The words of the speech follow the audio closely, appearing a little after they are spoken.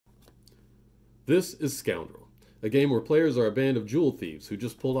This is Scoundrel, a game where players are a band of jewel thieves who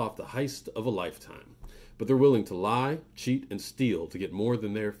just pulled off the heist of a lifetime, but they're willing to lie, cheat, and steal to get more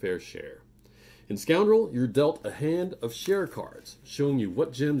than their fair share. In Scoundrel, you're dealt a hand of share cards, showing you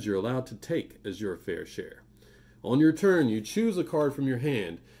what gems you're allowed to take as your fair share. On your turn, you choose a card from your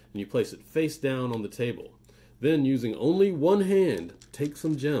hand, and you place it face down on the table. Then, using only one hand, take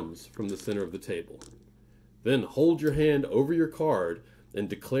some gems from the center of the table. Then hold your hand over your card and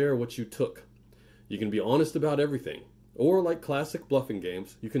declare what you took. You can be honest about everything, or like classic bluffing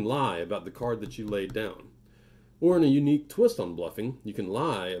games, you can lie about the card that you laid down. Or in a unique twist on bluffing, you can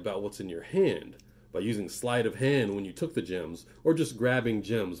lie about what's in your hand by using sleight of hand when you took the gems, or just grabbing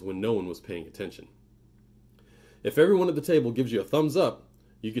gems when no one was paying attention. If everyone at the table gives you a thumbs up,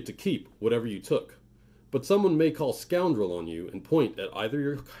 you get to keep whatever you took. But someone may call Scoundrel on you and point at either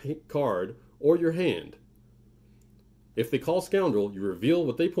your card or your hand. If they call Scoundrel, you reveal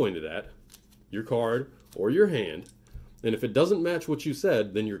what they pointed at, your card or your hand, and if it doesn't match what you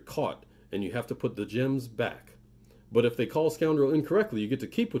said, then you're caught and you have to put the gems back. But if they call Scoundrel incorrectly, you get to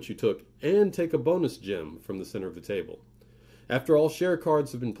keep what you took and take a bonus gem from the center of the table. After all share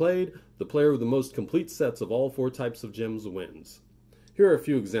cards have been played, the player with the most complete sets of all 4 types of gems wins. Here are a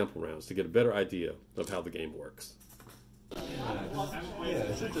few example rounds to get a better idea of how the game works. Yeah,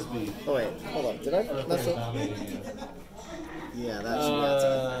 it should just be. Oh wait, hold on. Did I mess up? Yeah, that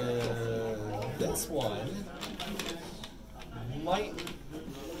should be This one might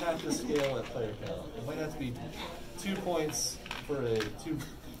have to scale at player count. It might have to be 2 points for a two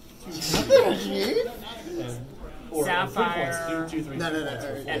or sapphire, 3 points, 2, 3, No,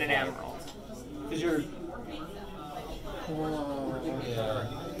 and an emerald. Because you're. Yeah.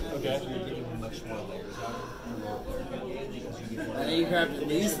 Okay. I know you grabbed at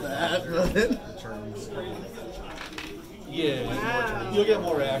least that, but... Yeah, Wow. you'll get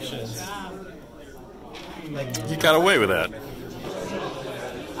more actions. You got away with that.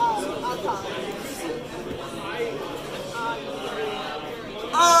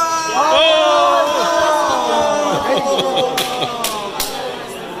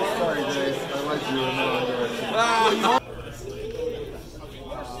 Sorry, Dave. I like you in that direction.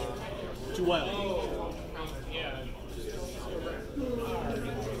 Too well.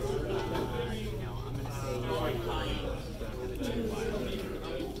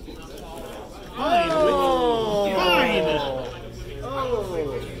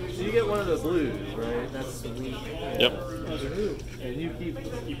 So you get one of the blues, right? That's the weak. Yep. And you keep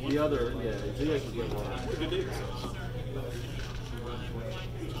the other. Yeah, so you actually get one.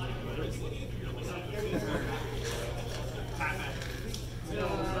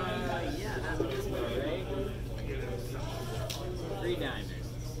 Yeah, that looks about right. 3 diamonds.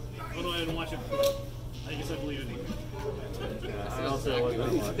 I'll go ahead and watch it. I guess I believe in you. I also like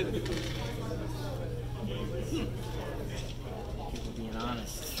that one. People being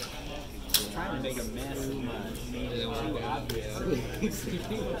honest. Trying to make a mess of too obvious. It's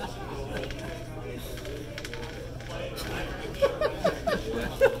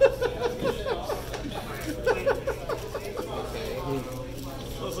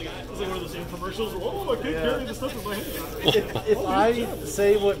like one of those infomercials. Oh, I can't carry this stuff in my hand. If I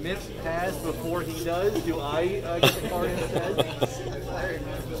say what Mitch has before he does, do I get the card instead?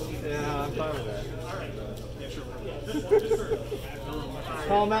 Yeah, I'm fine with that.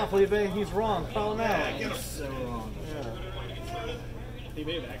 Call him out, Felipe. He's wrong. Call him out. You're so wrong. He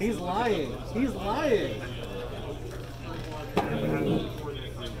may have He's lying. He's lying.